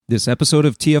This episode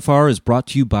of TFR is brought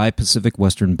to you by Pacific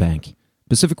Western Bank.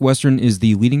 Pacific Western is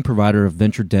the leading provider of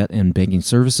venture debt and banking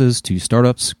services to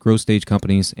startups, growth stage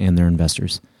companies, and their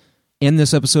investors. And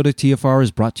this episode of TFR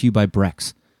is brought to you by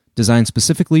Brex. Designed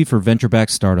specifically for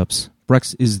venture-backed startups,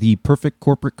 Brex is the perfect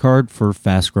corporate card for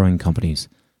fast-growing companies.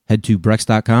 Head to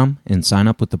Brex.com and sign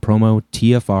up with the promo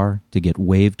TFR to get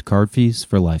waived card fees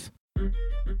for life.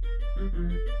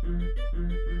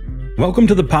 Welcome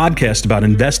to the podcast about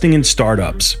investing in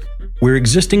startups, where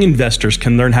existing investors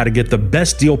can learn how to get the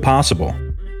best deal possible,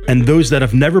 and those that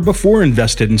have never before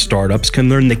invested in startups can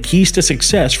learn the keys to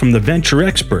success from the venture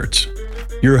experts.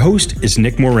 Your host is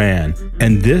Nick Moran,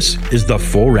 and this is The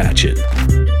Full Ratchet.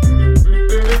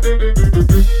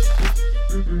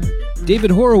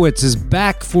 David Horowitz is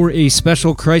back for a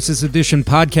special Crisis Edition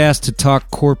podcast to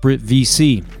talk corporate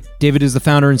VC. David is the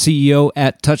founder and CEO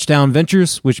at Touchdown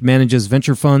Ventures, which manages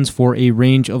venture funds for a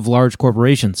range of large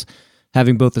corporations,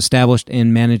 having both established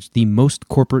and managed the most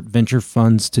corporate venture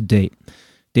funds to date.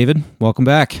 David, welcome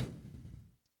back.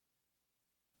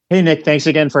 Hey, Nick, thanks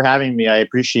again for having me. I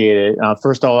appreciate it.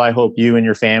 First of all, I hope you and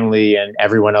your family and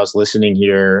everyone else listening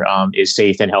here is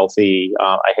safe and healthy.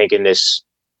 I think in this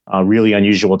really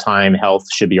unusual time, health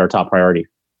should be our top priority.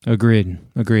 Agreed.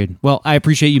 Well, I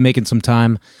appreciate you making some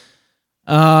time.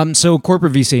 So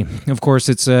corporate VC, of course,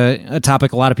 it's a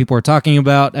topic a lot of people are talking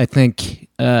about. I think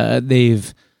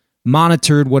they've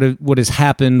monitored what has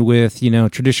happened with,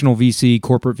 traditional VC,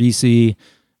 corporate VC,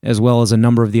 as well as a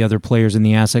number of the other players in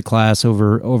the asset class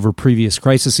over previous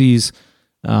crises.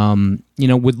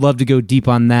 Would love to go deep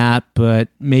on that, but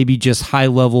maybe just high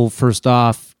level first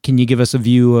off, can you give us a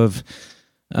view of,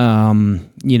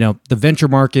 the venture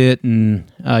market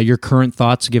and your current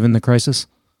thoughts given the crisis?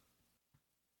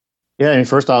 Yeah,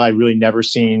 first off, I've really never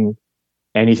seen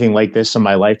anything like this in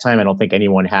my lifetime. I don't think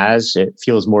anyone has. It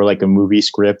feels more like a movie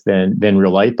script than real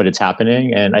life, but it's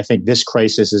happening. And I think this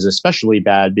crisis is especially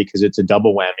bad because it's a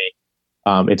double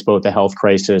whammy. It's both a health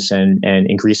crisis and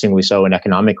increasingly so an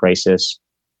economic crisis.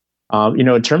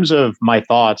 In terms of my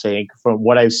thoughts, I think from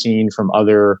what I've seen from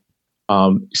other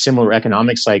similar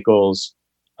economic cycles,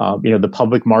 the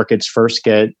public markets first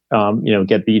get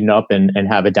beaten up and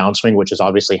have a downswing, which has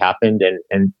obviously happened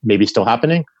and maybe still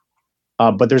happening.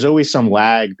 But there's always some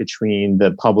lag between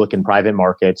the public and private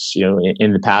markets.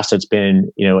 In the past, it's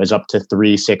been, as up to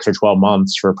 3, 6, or 12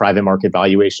 months for private market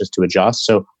valuations to adjust.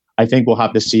 So I think we'll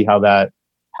have to see how that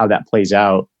plays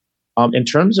out. In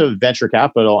terms of venture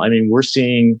capital, we're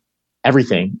seeing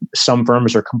everything. Some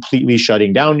firms are completely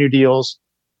shutting down new deals.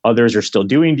 Others are still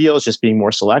doing deals, just being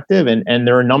more selective. And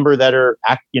there are a number that are,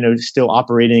 still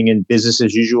operating in business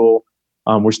as usual.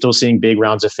 We're still seeing big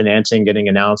rounds of financing getting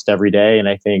announced every day. And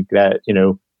I think that,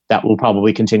 that will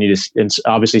probably continue to, and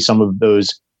obviously some of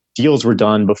those deals were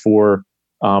done before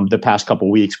the past couple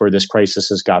of weeks where this crisis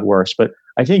has got worse. But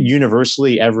I think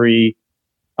universally every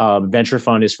venture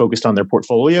fund is focused on their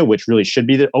portfolio, which really should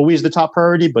be always the top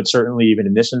priority, but certainly even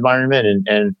in this environment.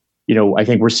 And I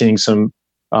think we're seeing some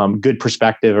good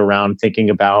perspective around thinking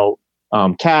about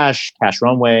cash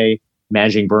runway,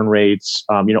 managing burn rates.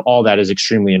 All that is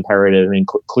extremely imperative.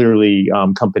 Clearly,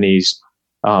 companies,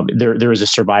 there is a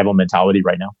survival mentality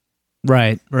right now.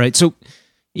 Right. So,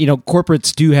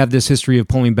 corporates do have this history of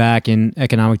pulling back in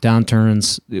economic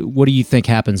downturns. What do you think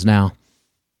happens now?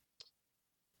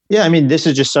 Yeah, this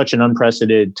is just such an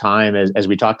unprecedented time as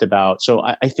we talked about. So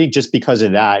I think just because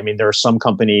of that, there are some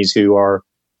companies who are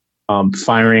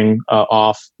firing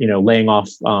off, laying off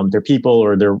their people,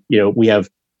 or we have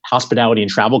hospitality and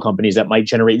travel companies that might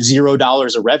generate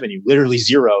 $0 of revenue, literally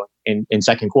zero in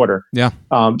second quarter. Yeah.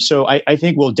 So I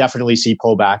think we'll definitely see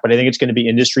pullback, but I think it's going to be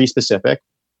industry specific.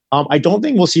 I don't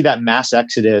think we'll see that mass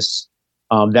exodus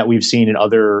that we've seen in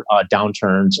other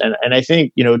downturns. And I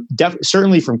think,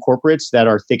 certainly from corporates that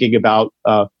are thinking about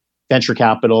venture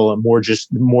capital and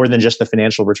more than just the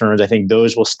financial returns, I think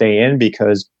those will stay in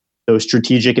because those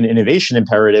strategic and innovation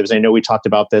imperatives. I know we talked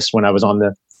about this when I was on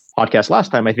the podcast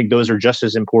last time. I think those are just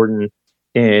as important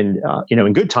in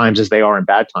good times as they are in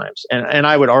bad times. And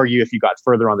I would argue if you got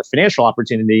further on the financial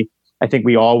opportunity, I think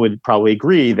we all would probably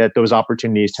agree that those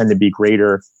opportunities tend to be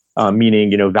greater,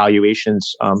 meaning,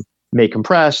 valuations may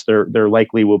compress. There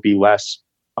likely will be less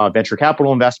venture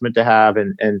capital investment to have.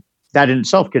 And that in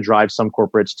itself could drive some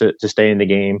corporates to stay in the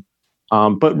game.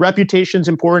 But reputation's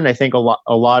important. I think a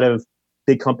lot of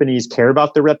big companies care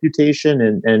about their reputation,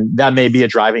 and that may be a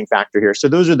driving factor here. So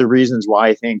those are the reasons why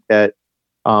I think that,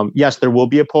 yes, there will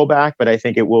be a pullback, but I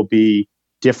think it will be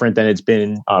different than it's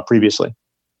been previously.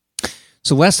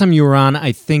 So last time you were on,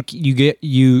 I think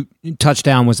you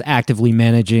Touchdown was actively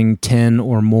managing 10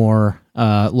 or more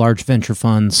large venture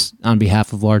funds on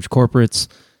behalf of large corporates.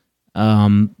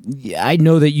 I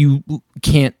know that you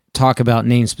can't talk about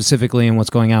names specifically and what's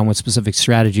going on with specific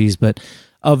strategies, but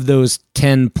of those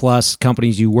 10 plus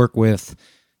companies you work with,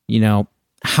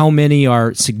 how many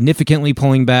are significantly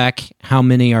pulling back? How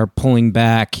many are pulling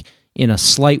back in a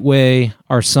slight way?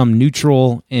 Are some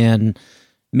neutral? And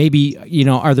maybe,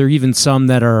 are there even some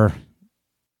that are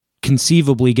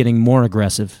conceivably getting more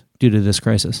aggressive due to this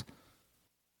crisis?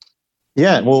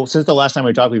 Yeah, well, since the last time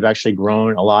we talked, we've actually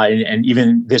grown a lot, and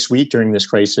even this week during this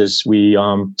crisis, we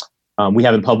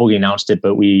haven't publicly announced it,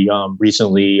 but we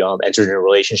recently entered in a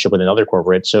relationship with another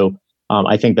corporate. So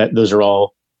I think that those are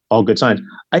all good signs.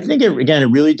 I think it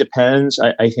really depends.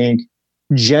 I think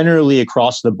generally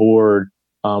across the board,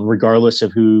 regardless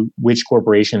of which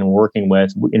corporation we're working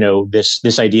with,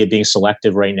 this idea of being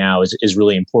selective right now is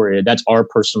really important. That's our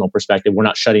personal perspective. We're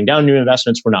not shutting down new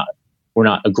investments. We're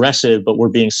not aggressive, but we're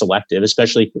being selective,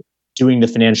 especially doing the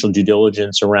financial due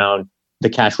diligence around the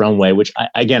cash runway, which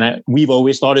we've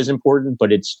always thought is important,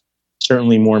 but it's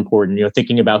certainly more important,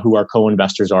 thinking about who our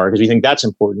co-investors are, because we think that's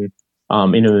important,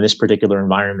 in this particular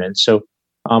environment. So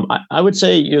I would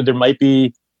say, there might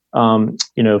be,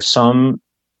 some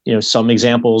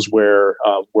examples where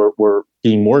we're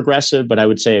being more aggressive, but I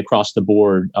would say across the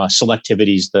board,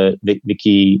 selectivity is the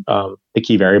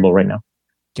key variable right now.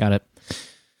 Got it.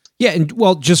 Yeah, and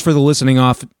well, just for the listening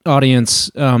audience,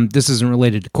 this isn't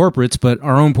related to corporates, but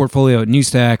our own portfolio at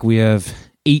Newstack, we have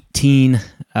 18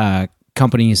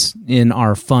 companies in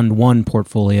our Fund 1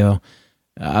 portfolio.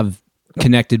 I've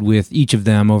connected with each of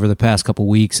them over the past couple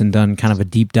weeks and done kind of a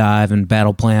deep dive and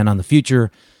battle plan on the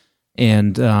future.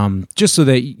 And just so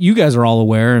that you guys are all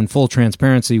aware, in full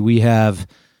transparency, we have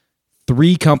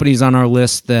 3 companies on our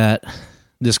list that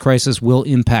this crisis will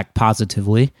impact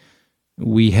positively.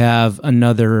 We have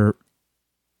another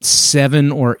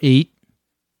 7 or 8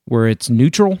 where it's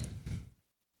neutral.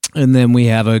 And then we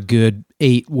have a good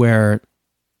 8 where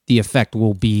the effect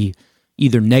will be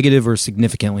either negative or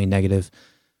significantly negative.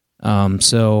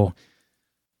 So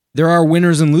there are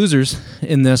winners and losers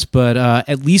in this, but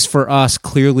at least for us,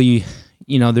 clearly,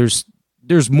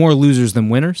 there's more losers than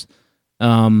winners.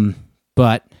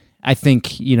 But I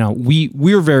think,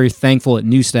 we're very thankful at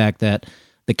Newstack that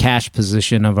the cash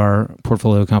position of our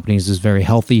portfolio companies is very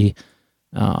healthy.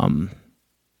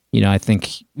 I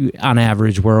think on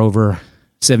average, we're over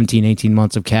 17, 18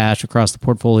 months of cash across the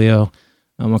portfolio,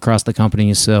 across the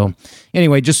companies. So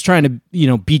anyway, just trying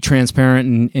to, be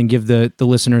transparent and give the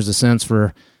listeners a sense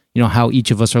for, how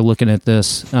each of us are looking at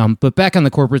this. But back on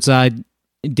the corporate side,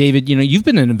 David, you've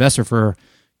been an investor for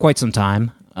quite some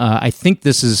time. I think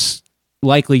this is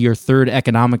likely your 3rd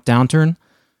economic downturn.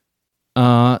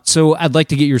 So I'd like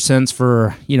to get your sense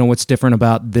for, what's different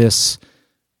about this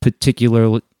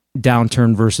particular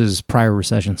downturn versus prior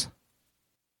recessions.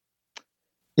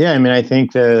 Yeah, I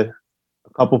think a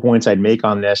couple points I'd make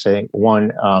on this. I think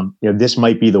one, this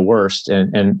might be the worst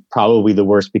and probably the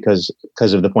worst because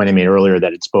of the point I made earlier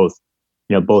that it's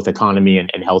both economy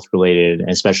and health related, and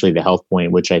especially the health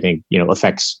point, which I think,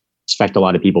 affect a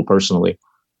lot of people personally.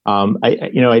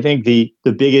 I think the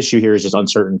big issue here is just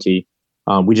uncertainty.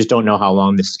 We just don't know how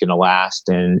long this is going to last,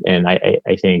 and I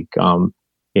think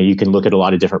you can look at a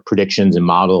lot of different predictions and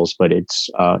models, but it's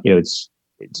I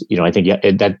think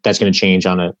that's going to change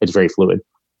it's very fluid.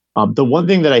 The one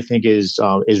thing that I think is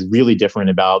really different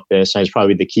about this, and is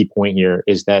probably the key point here,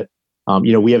 is that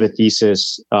we have a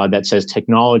thesis that says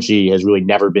technology has really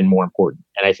never been more important,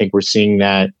 and I think we're seeing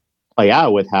that play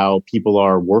out with how people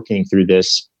are working through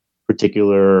this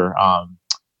particular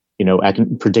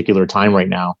particular time right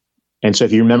now. And so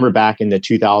if you remember back in the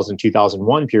 2000,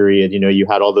 2001 period, you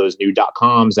had all those new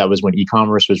 .coms. That was when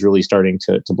e-commerce was really starting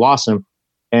to blossom.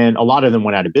 And a lot of them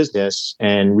went out of business,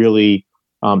 and really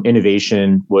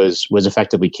innovation was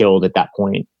effectively killed at that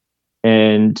point.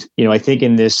 And, I think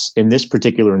in this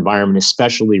particular environment,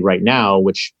 especially right now,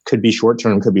 which could be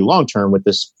short-term, could be long-term, with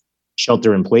this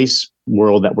shelter-in-place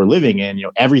world that we're living in,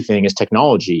 everything is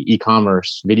technology,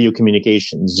 e-commerce, video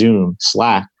communication, Zoom,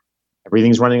 Slack.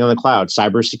 Everything's running on the cloud.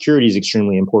 Cybersecurity is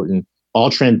extremely important.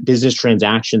 All business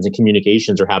transactions and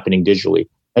communications are happening digitally.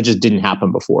 That just didn't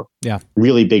happen before. Yeah.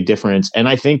 Really big difference. And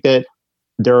I think that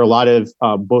there are a lot of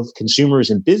both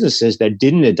consumers and businesses that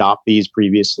didn't adopt these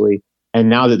previously. And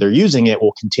now that they're using it,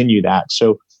 will continue that.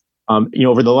 So,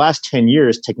 over the last 10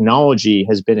 years, technology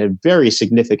has been a very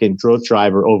significant growth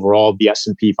driver overall of the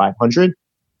S&P 500.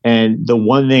 And the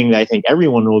one thing that I think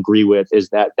everyone will agree with is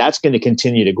that that's going to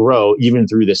continue to grow even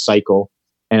through this cycle.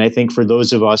 And I think for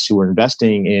those of us who are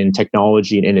investing in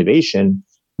technology and innovation,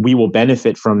 we will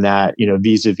benefit from that,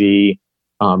 vis-a-vis,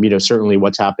 certainly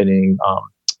what's happening,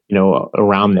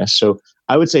 around this. So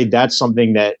I would say that's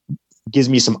something that gives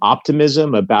me some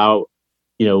optimism about,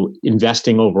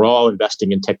 investing overall,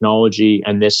 investing in technology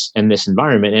and this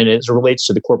environment. And as it relates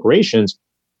to the corporations,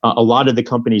 a lot of the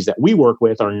companies that we work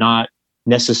with are not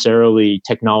necessarily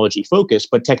technology focused,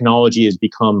 but technology has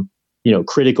become,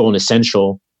 critical and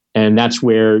essential. And that's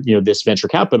where, this venture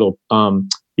capital,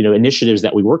 initiatives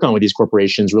that we work on with these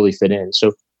corporations really fit in.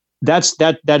 So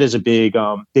that is a big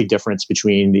difference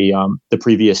between the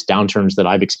previous downturns that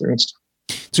I've experienced.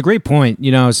 It's a great point.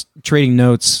 I was trading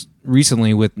notes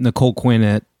recently with Nicole Quinn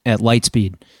at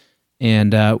Lightspeed,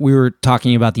 and we were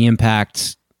talking about the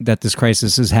impact that this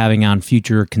crisis is having on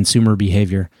future consumer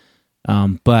behavior.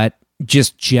 But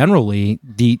just generally,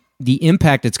 the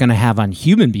impact it's going to have on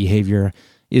human behavior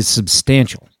is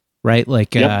substantial, right? Like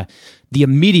the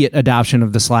immediate adoption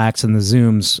of the Slacks and the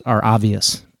Zooms are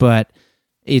obvious, but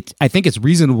I think it's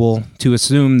reasonable to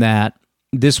assume that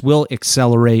this will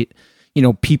accelerate,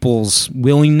 people's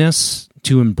willingness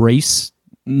to embrace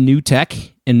new tech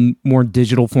and more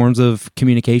digital forms of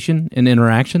communication and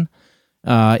interaction.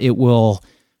 It will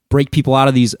break people out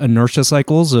of these inertia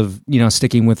cycles of,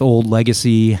 sticking with old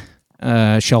legacy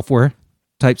shelfware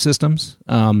type systems.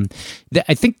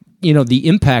 I think, the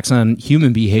impacts on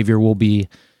human behavior will be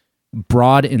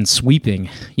broad and sweeping,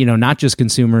 not just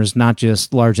consumers, not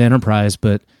just large enterprise,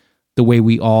 but the way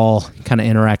we all kind of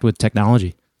interact with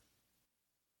technology.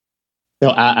 No,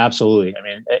 absolutely. I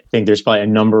mean, I think there's probably a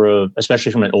number of,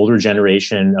 especially from an older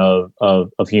generation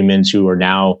of humans who are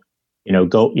now,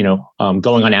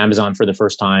 going on Amazon for the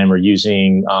first time, or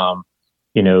using,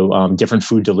 different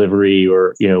food delivery,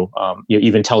 or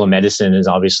even telemedicine is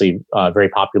obviously very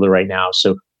popular right now.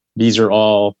 So these are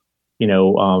all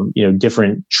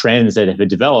different trends that have been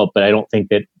developed, but I don't think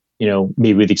that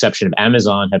maybe with the exception of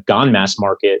Amazon, have gone mass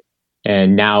market.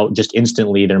 And now just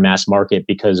instantly they're mass market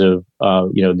because of,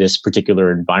 this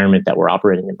particular environment that we're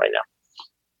operating in right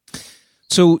now.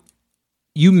 So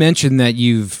you mentioned that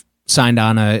you've signed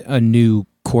on a new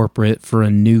corporate for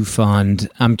a new fund.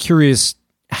 I'm curious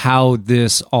how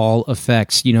this all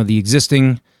affects, the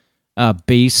existing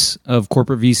base of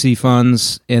corporate VC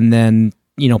funds, and then,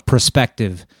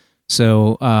 prospective.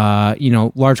 So,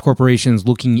 large corporations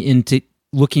looking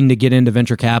to get into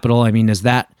venture capital. I mean, is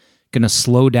that going to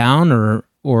slow down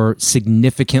or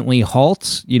significantly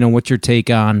halt? What's your take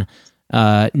on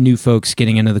new folks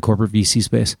getting into the corporate VC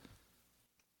space?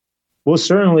 Well,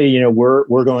 certainly,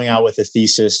 we're going out with a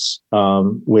thesis,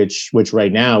 which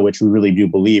right now, which we really do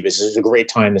believe is a great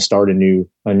time to start a new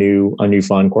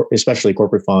fund, especially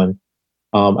corporate fund.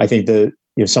 I think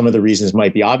some of the reasons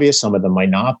might be obvious, some of them might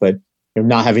not, but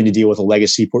not having to deal with a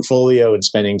legacy portfolio and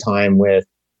spending time with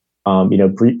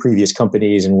previous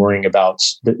companies and worrying about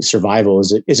the survival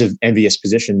is an envious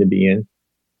position to be in.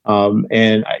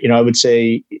 And I would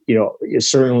say,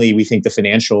 certainly we think the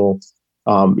financial,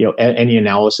 any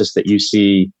analysis that you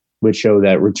see would show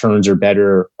that returns are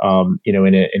better,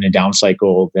 in a down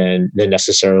cycle than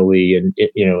necessarily in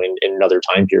another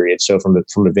time period. So from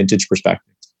a vintage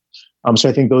perspective. So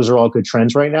I think those are all good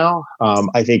trends right now.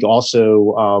 I think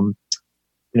also,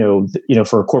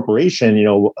 for a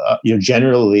corporation,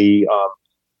 generally,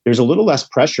 there's a little less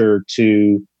pressure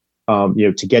to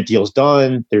get deals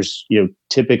done. There's,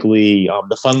 typically,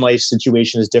 the fund life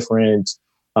situation is different.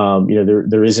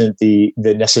 There isn't the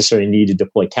necessary need to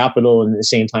deploy capital in the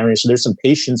same time. So there's some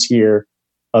patience here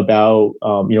about,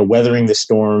 weathering the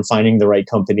storm, finding the right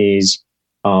companies,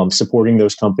 supporting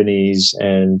those companies.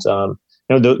 And,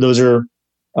 those are,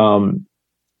 some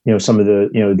of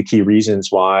the key reasons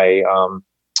why,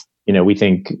 we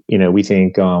think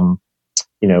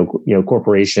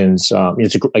corporations,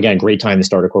 it's again, great time to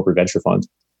start a corporate venture fund.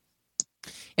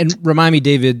 And remind me,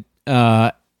 David,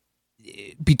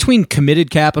 between committed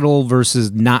capital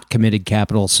versus not committed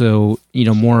capital. So,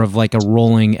 more of like a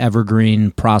rolling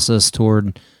evergreen process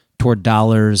toward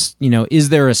dollars, is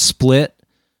there a split,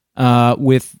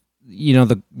 with,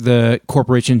 the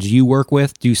corporations you work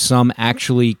with? Do some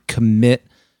actually commit,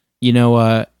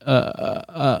 a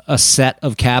set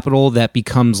of capital that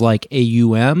becomes like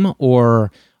AUM,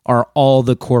 or are all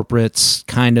the corporates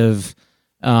kind of,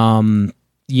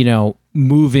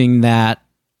 moving that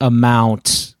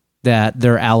amount that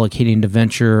they're allocating to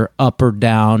venture up or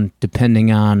down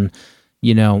depending on,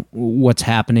 what's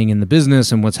happening in the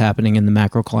business and what's happening in the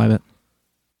macro climate?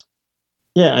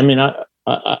 Yeah, I mean,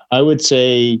 I would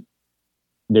say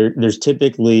there's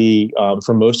typically,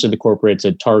 for most of the corporates,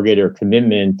 a target or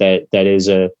commitment that is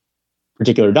a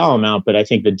particular dollar amount. But I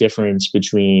think the difference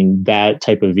between that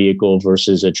type of vehicle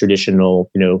versus a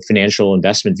traditional, financial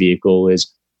investment vehicle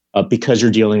is because you're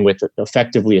dealing with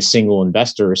effectively a single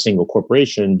investor, a single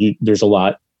corporation, there's a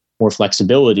lot more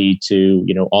flexibility to,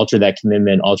 alter that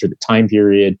commitment, alter the time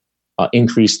period,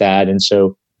 increase that. And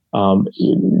so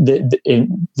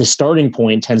the starting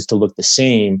point tends to look the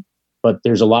same, but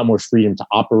there's a lot more freedom to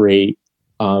operate,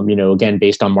 again,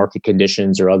 based on market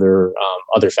conditions or other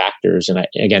factors. And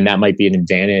again, that might be an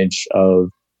advantage of,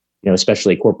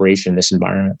 especially a corporation in this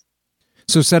environment.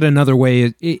 So said another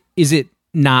way, is it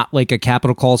not like a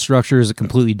capital call structure? Is it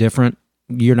completely different?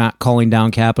 You're not calling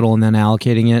down capital and then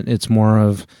allocating it. It's more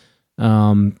of,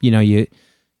 you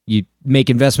make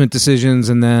investment decisions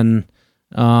and then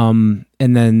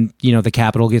the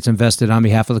capital gets invested on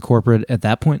behalf of the corporate at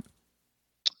that point.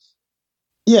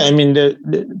 Yeah, I mean,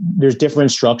 there's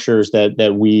different structures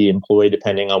that we employ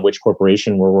depending on which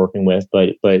corporation we're working with. But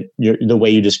the way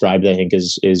you described it, I think,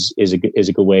 is a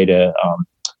good way to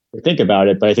think about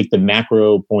it. But I think the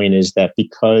macro point is that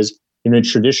because in a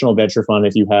traditional venture fund,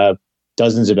 if you have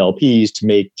dozens of LPs to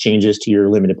make changes to your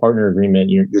limited partner agreement,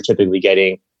 you're typically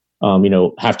getting,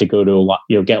 have to go to a lot,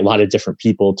 get a lot of different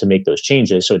people to make those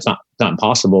changes. So it's not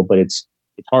impossible, but it's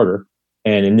harder.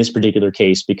 And in this particular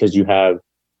case, because you have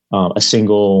a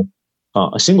single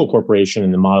corporation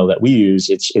in the model that we use,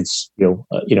 it's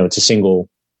a single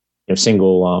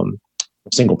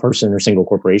person or single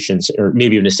corporations, or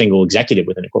maybe even a single executive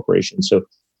within a corporation. So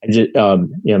it just,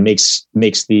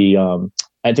 makes the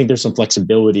I think there's some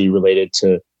flexibility related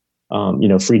to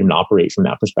freedom to operate from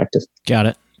that perspective. Got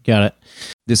it.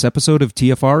 This episode of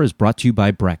TFR is brought to you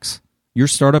by Brex. Your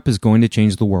startup is going to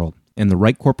change the world, and the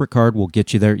right corporate card will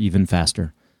get you there even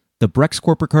faster. The Brex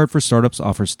corporate card for startups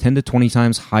offers 10 to 20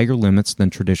 times higher limits than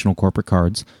traditional corporate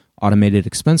cards, automated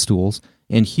expense tools,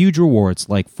 and huge rewards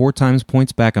like 4 times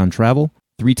points back on travel,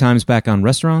 3 times back on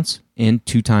restaurants, and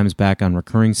 2 times back on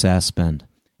recurring SaaS spend.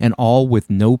 And all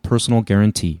with no personal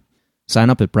guarantee. Sign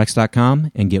up at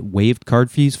Brex.com and get waived card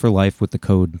fees for life with the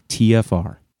code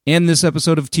TFR. And this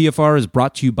episode of TFR is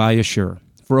brought to you by Assure.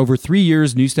 For over 3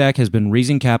 years, Newstack has been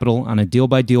raising capital on a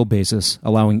deal-by-deal basis,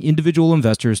 allowing individual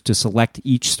investors to select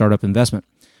each startup investment.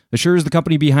 Assure is the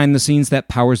company behind the scenes that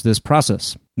powers this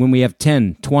process. When we have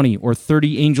 10, 20, or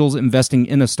 30 angels investing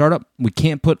in a startup, we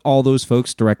can't put all those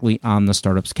folks directly on the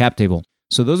startup's cap table.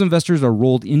 So those investors are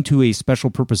rolled into a special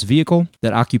purpose vehicle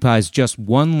that occupies just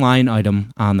one line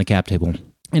item on the cap table.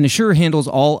 And Assure handles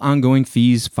all ongoing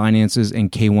fees, finances, and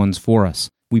K1s for us.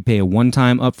 We pay a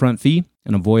one-time upfront fee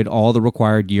and avoid all the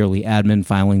required yearly admin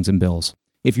filings and bills.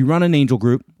 If you run an angel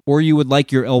group, or you would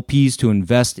like your LPs to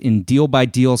invest in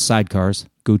deal-by-deal sidecars,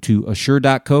 go to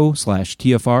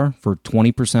assure.co/TFR for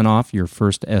 20% off your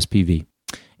first SPV.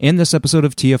 And this episode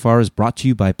of TFR is brought to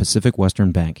you by Pacific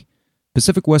Western Bank.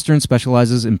 Pacific Western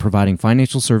specializes in providing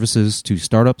financial services to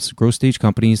startups, growth stage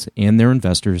companies, and their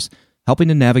investors, helping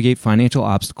to navigate financial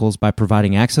obstacles by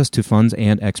providing access to funds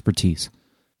and expertise.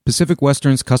 Pacific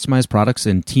Western's customized products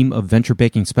and team of venture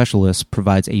banking specialists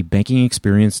provides a banking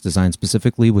experience designed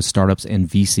specifically with startups and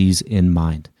VCs in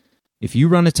mind. If you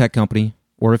run a tech company,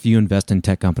 or if you invest in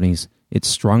tech companies, it's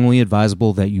strongly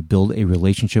advisable that you build a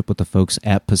relationship with the folks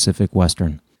at Pacific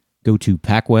Western. Go to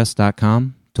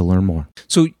pacwest.com to learn more.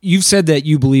 So you've said that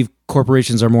you believe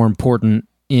corporations are more important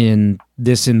in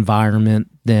this environment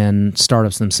than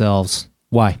startups themselves.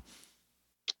 Why?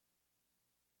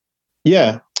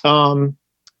 Yeah.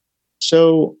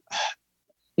 So,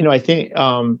 I think,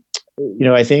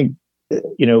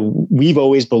 we've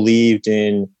always believed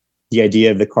in the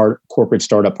idea of the corporate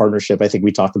startup partnership. I think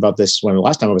we talked about this when the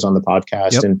last time I was on the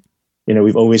podcast. Yep. And,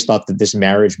 we've always thought that this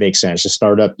marriage makes sense. A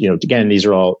startup, again, these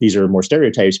are more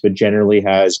stereotypes, but generally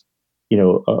has,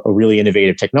 a really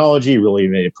innovative technology, really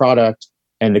innovative product.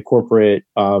 And the corporate,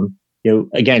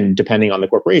 again, depending on the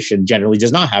corporation, generally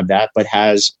does not have that, but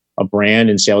has a brand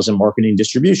and sales and marketing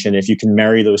distribution. If you can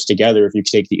marry those together, if you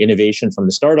take the innovation from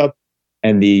the startup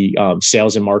and the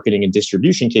sales and marketing and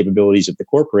distribution capabilities of the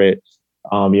corporate,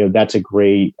 that's a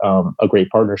great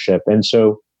partnership. And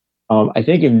so I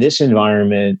think in this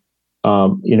environment,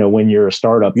 when you're a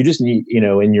startup, you just need,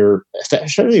 and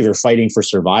especially if you're fighting for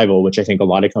survival, which I think a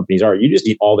lot of companies are, you just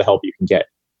need all the help you can get.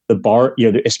 The bar,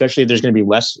 especially if there's going to be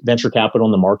less venture capital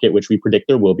in the market, which we predict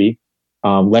there will be,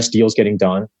 less deals getting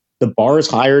done. The bar is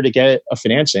higher to get a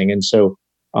financing. And so,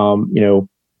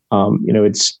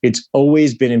 it's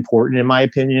always been important, in my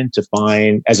opinion,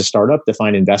 as a startup, to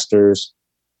find investors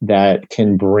that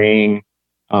can bring,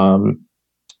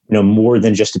 more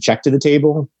than just a check to the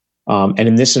table. And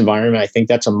in this environment, I think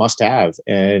that's a must have.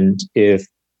 And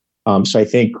so I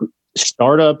think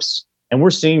startups, and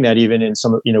we're seeing that even in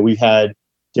some, we've had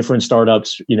different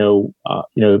startups,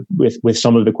 with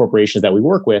some of the corporations that we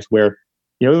work with where,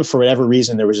 for whatever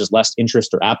reason, there was just less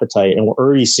interest or appetite. And we're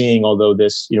already seeing, although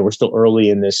this, we're still early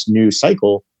in this new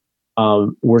cycle,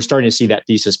 we're starting to see that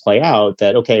thesis play out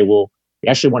that, okay, well, we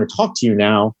actually want to talk to you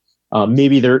now.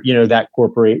 Maybe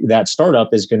that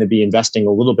startup is going to be investing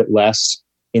a little bit less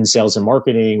in sales and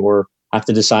marketing, or have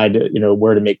to decide,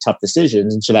 where to make tough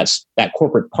decisions. And so that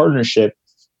corporate partnership,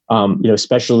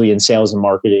 especially in sales and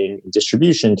marketing and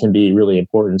distribution, can be really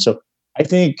important. So I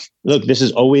think, look, this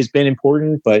has always been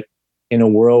important, but in a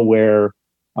world where,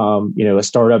 a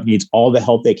startup needs all the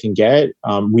help they can get,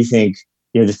 we think,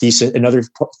 another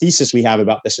thesis we have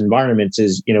about this environment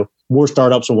is, more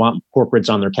startups will want corporates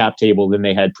on their cap table than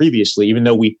they had previously, even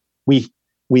though we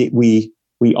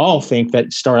all think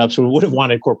that startups would have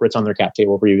wanted corporates on their cap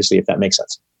table previously, if that makes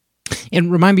sense.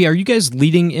 And remind me, are you guys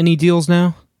leading any deals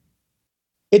now?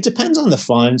 It depends on the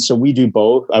fund. So we do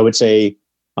both. I would say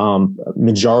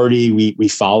majority we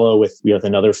follow with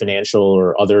another financial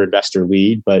or other investor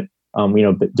lead, but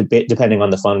depending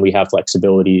on the fund, we have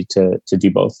flexibility to do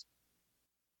both.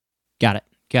 Got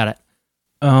it.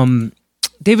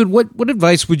 David, what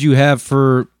advice would you have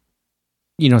for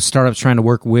startups trying to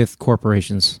work with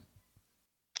corporations?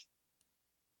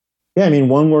 Yeah, I mean,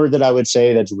 one word that I would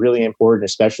say that's really important,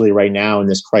 especially right now in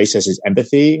this crisis, is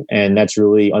empathy, and that's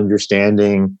really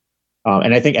understanding.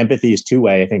 And I think empathy is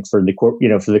two-way. I think for the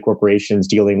for the corporations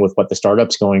dealing with what the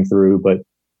startup's going through, but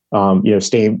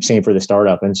same for the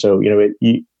startup. And so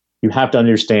you have to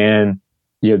understand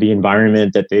the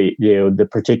environment that the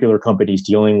particular company's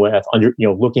dealing with.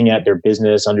 Looking at their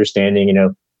business, understanding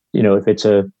if it's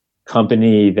a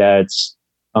company that's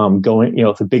going,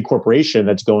 if a big corporation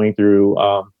that's going through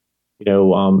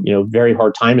very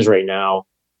hard times right now,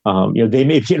 they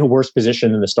may be in a worse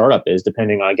position than the startup is,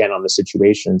 depending on the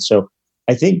situation. So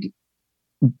I think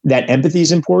that empathy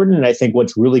is important. And I think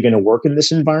what's really going to work in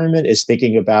this environment is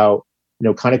thinking about,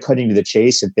 kind of cutting to the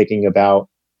chase and thinking about,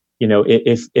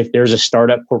 if there's a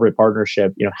startup corporate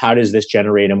partnership, how does this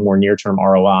generate a more near-term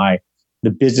ROI?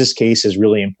 The business case is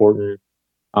really important.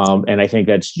 And I think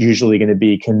that's usually going to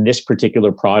be, can this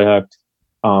particular product,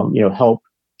 help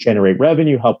generate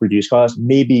revenue, help reduce costs,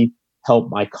 maybe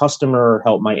help my customer,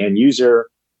 help my end user.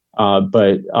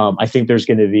 But I think there's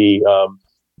going to be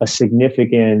a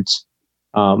significant,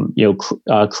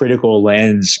 critical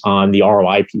lens on the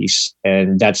ROI piece.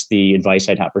 And that's the advice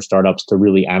I'd have for startups, to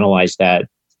really analyze that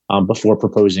before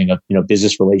proposing a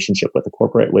business relationship with a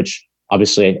corporate, which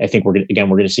obviously I think we're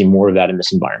going to see more of that in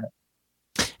this environment.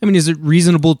 I mean, is it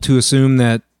reasonable to assume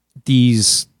that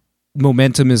these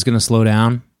momentum is going to slow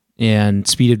down and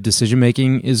speed of decision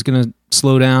making is going to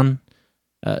slow down,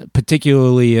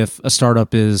 particularly if a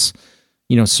startup is,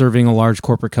 serving a large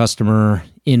corporate customer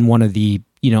in one of the,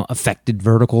 affected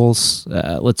verticals,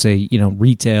 let's say,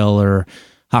 retail or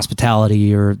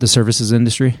hospitality or the services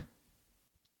industry?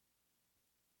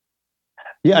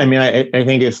 Yeah, I mean, I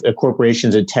think if a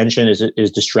corporation's attention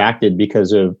is distracted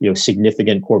because of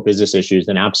significant core business issues,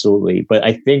 then absolutely. But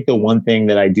I think the one thing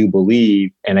that I do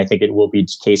believe, and I think it will be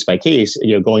case by case,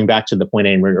 going back to the point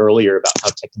I made earlier about how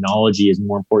technology is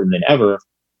more important than ever,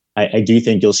 I do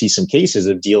think you'll see some cases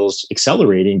of deals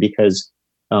accelerating because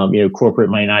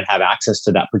corporate might not have access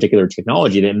to that particular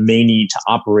technology that may need to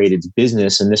operate its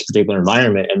business in this particular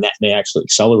environment, and that may actually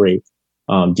accelerate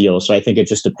deals. So I think it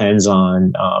just depends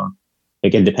on.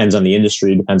 Again, depends on the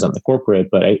industry, depends on the corporate,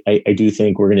 but I do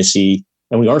think we're going to see,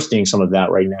 and we are seeing some of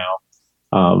that right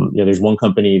now. There's one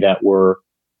company that we're,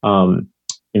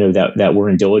 that we're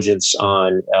in diligence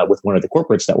on with one of the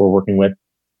corporates that we're working with,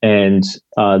 and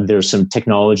there's some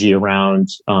technology around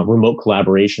remote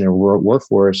collaboration and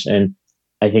workforce, and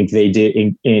I think they did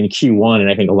in Q1,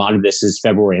 and I think a lot of this is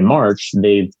February and March.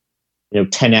 They've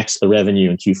 10x the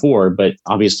revenue in Q4, but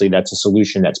obviously that's a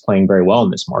solution that's playing very well in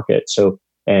this market. So.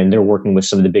 And they're working with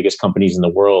some of the biggest companies in the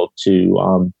world to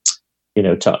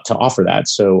offer that.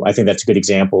 So I think that's a good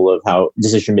example of how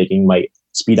decision making might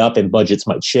speed up and budgets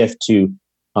might shift to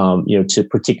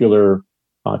particular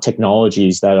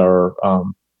technologies that are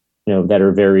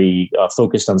very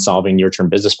focused on solving near-term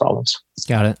business problems.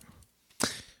 Got it.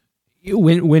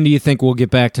 When do you think we'll get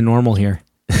back to normal here?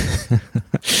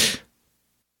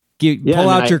 Pull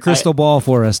out your crystal ball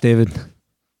for us, David.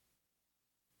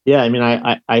 Yeah, I mean,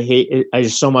 I hate it. I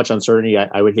just so much uncertainty.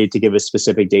 I would hate to give a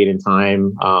specific date and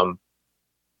time.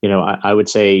 I would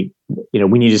say,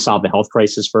 we need to solve the health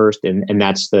crisis first, and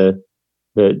that's the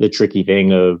tricky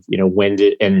thing of when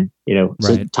did it's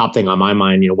the top thing on my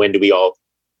mind. When do we all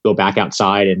go back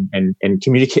outside and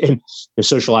communicate and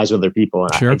socialize with other people?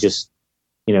 And sure. I just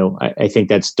I think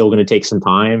that's still going to take some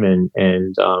time,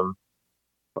 and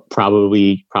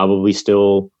probably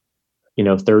still.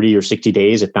 30 or 60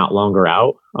 days, if not longer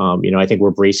out. I think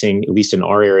we're bracing, at least in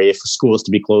our area, for schools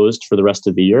to be closed for the rest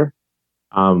of the year.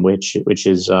 which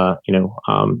is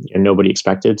nobody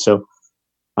expected. So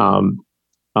I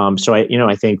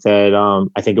think that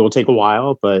I think it will take a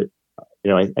while, but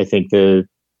I think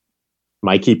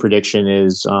my key prediction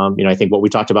is I think what we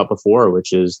talked about before,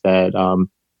 which is that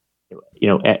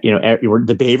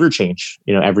the behavior change.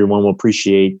 Everyone will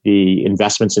appreciate the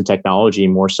investments in technology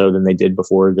more so than they did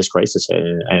before this crisis hit.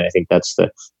 And I think that's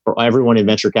for everyone in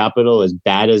venture capital, as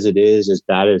bad as it is, as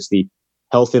bad as the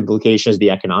health implications, the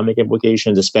economic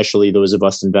implications, especially those of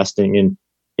us investing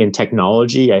in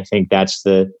technology. I think that's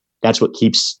what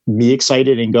keeps me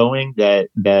excited and going. That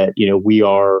we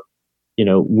are,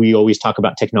 we always talk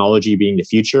about technology being the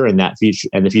future, and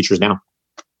the future is now.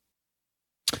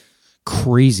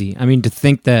 Crazy. I mean, to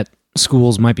think that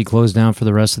schools might be closed down for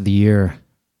the rest of the year.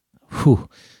 Whew.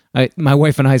 My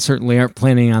wife and I certainly aren't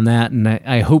planning on that, and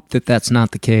I hope that that's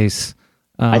not the case.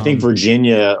 I think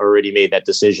Virginia already made that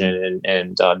decision,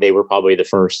 and they were probably the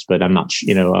first, but I'm not,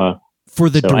 for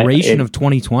the duration of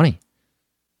 2020.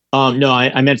 No,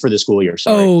 I meant for the school year.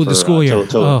 Sorry. The school year.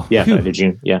 To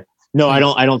June. Yeah. No, I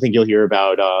don't think you'll hear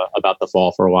about the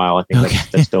fall for a while. I think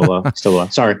that's still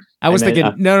sorry. I was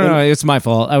thinking no, it's my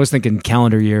fault. I was thinking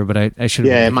calendar year, but I should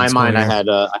have. Yeah, in my mind, I had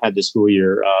the school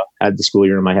year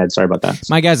in my head. Sorry about that.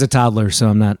 My guy's a toddler, so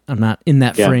I'm not in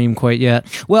that frame quite yet.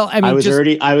 Well, I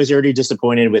mean, I was already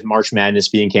disappointed with March Madness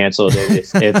being canceled.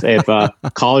 If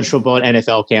college football and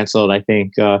NFL canceled, I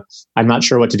think I'm not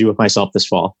sure what to do with myself this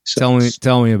fall. So.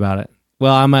 Tell me about it.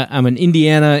 Well, I'm an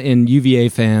Indiana and UVA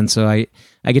fan, so I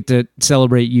get to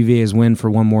celebrate UVA's win for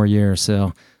one more year.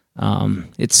 So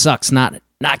it sucks not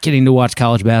getting to watch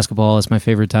college basketball. It's my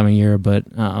favorite time of year, but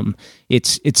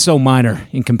it's so minor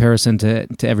in comparison to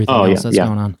everything else that's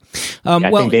going on. I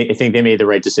think they made the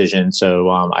right decision. So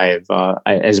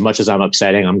as much as I'm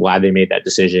upsetting, I'm glad they made that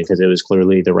decision because it was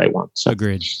clearly the right one. So.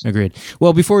 Agreed.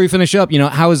 Well, before we finish up,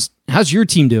 how's your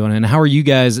team doing, and how are you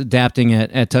guys adapting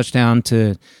at Touchdown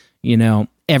to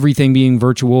everything being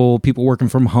virtual, people working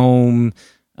from home?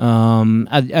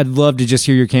 I'd love to just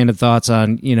hear your candid thoughts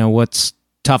on, what's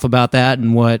tough about that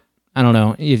and what, I don't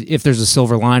know, if there's a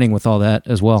silver lining with all that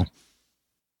as well.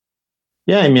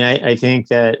 Yeah, I mean, I think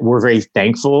that we're very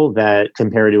thankful that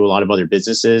compared to a lot of other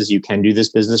businesses, you can do this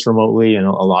business remotely. And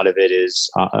a lot of it is,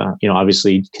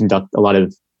 obviously a lot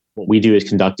of what we do is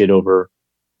conducted over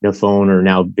phone or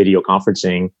now video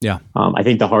conferencing. Yeah. I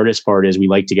think the hardest part is we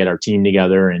like to get our team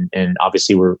together, and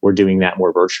obviously we're doing that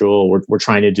more virtual. We're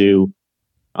trying to do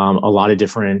a lot of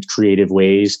different creative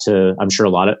ways to, I'm sure a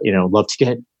lot of, love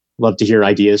to hear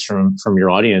ideas from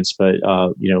your audience, but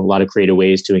a lot of creative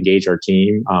ways to engage our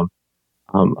team.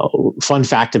 Fun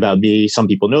fact about me, some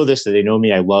people know this, that they know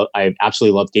me. I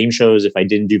absolutely love game shows. If I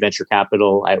didn't do venture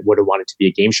capital, I would have wanted to be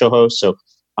a game show host. So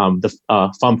the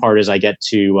fun part is I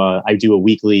do a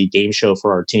weekly game show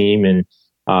for our team, and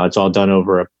it's all done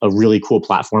over a really cool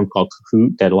platform called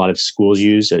Kahoot that a lot of schools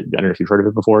use. I don't know if you've heard of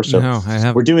it before. So no, I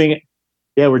haven't.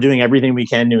 We're doing everything we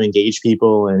can to engage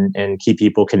people and keep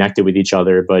people connected with each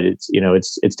other. But it's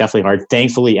definitely hard.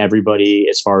 Thankfully, everybody,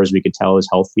 as far as we could tell, is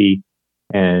healthy,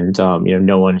 and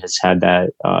no one has had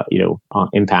that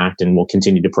impact. And we'll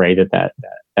continue to pray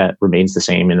that remains the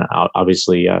same. And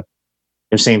obviously.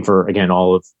 Same for, again,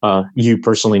 all of you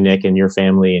personally, Nick, and your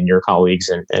family and your colleagues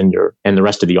and the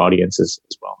rest of the audience as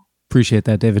well. Appreciate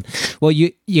that, David. Well,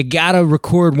 you gotta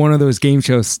record one of those game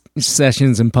show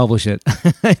sessions and publish it.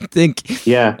 I think.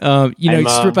 Yeah.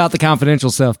 Strip out the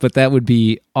confidential stuff, but that would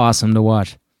be awesome to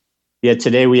watch. Yeah.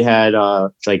 Today we had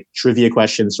trivia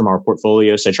questions from our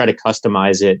portfolio, so I try to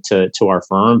customize it to our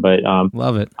firm. But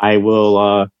love it. I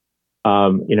will.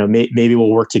 Maybe we'll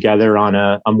work together on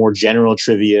a more general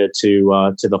trivia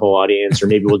to the whole audience, or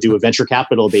maybe we'll do a venture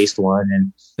capital based one.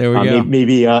 And there we go.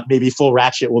 Maybe full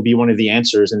ratchet will be one of the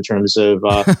answers in terms of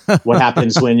what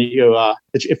happens when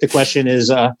if the question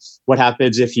is what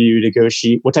happens if you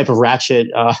negotiate, what type of ratchet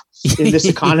in this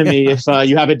economy if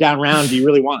you have it down round do you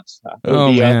really want?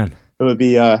 Man. It would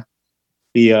be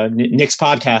Nick's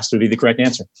podcast would be the correct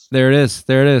answer. There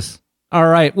it is. All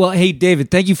right. Well, hey,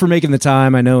 David, thank you for making the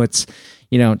time. I know it's,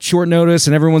 short notice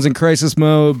and everyone's in crisis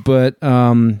mode, but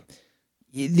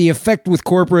the effect with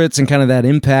corporates and kind of that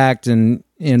impact and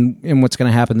what's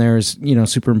going to happen there is,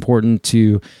 super important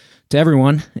to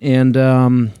everyone. And,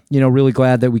 really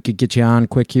glad that we could get you on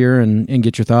quick here and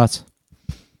get your thoughts.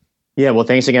 Yeah. Well,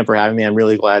 thanks again for having me. I'm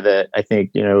really glad that I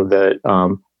think,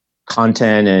 that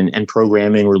content and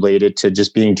programming related to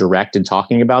just being direct and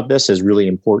talking about this is really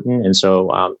important. And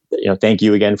so, thank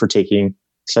you again for taking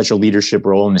such a leadership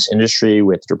role in this industry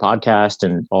with your podcast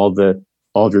and all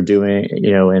you're doing,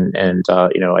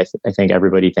 I think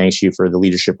everybody thanks you for the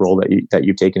leadership role that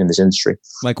you've taken in this industry.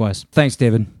 Likewise. Thanks,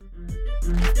 David.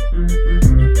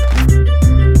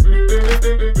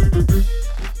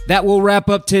 That will wrap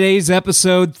up today's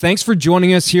episode. Thanks for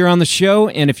joining us here on the show.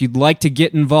 And if you'd like to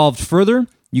get involved further,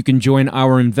 you can join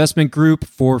our investment group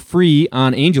for free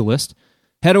on AngelList.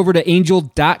 Head over to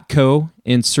angel.co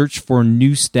and search for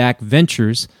New Stack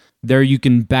Ventures. There you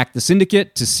can back the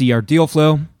syndicate to see our deal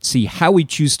flow, see how we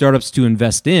choose startups to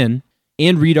invest in,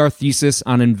 and read our thesis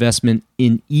on investment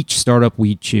in each startup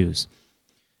we choose.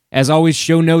 As always,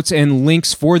 show notes and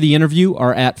links for the interview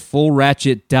are at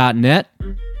fullratchet.net.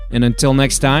 And until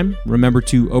next time, remember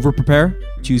to over-prepare,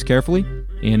 choose carefully,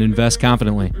 and invest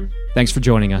confidently. Thanks for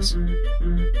joining us.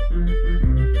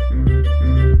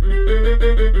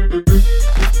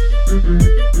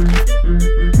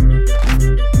 Thank you.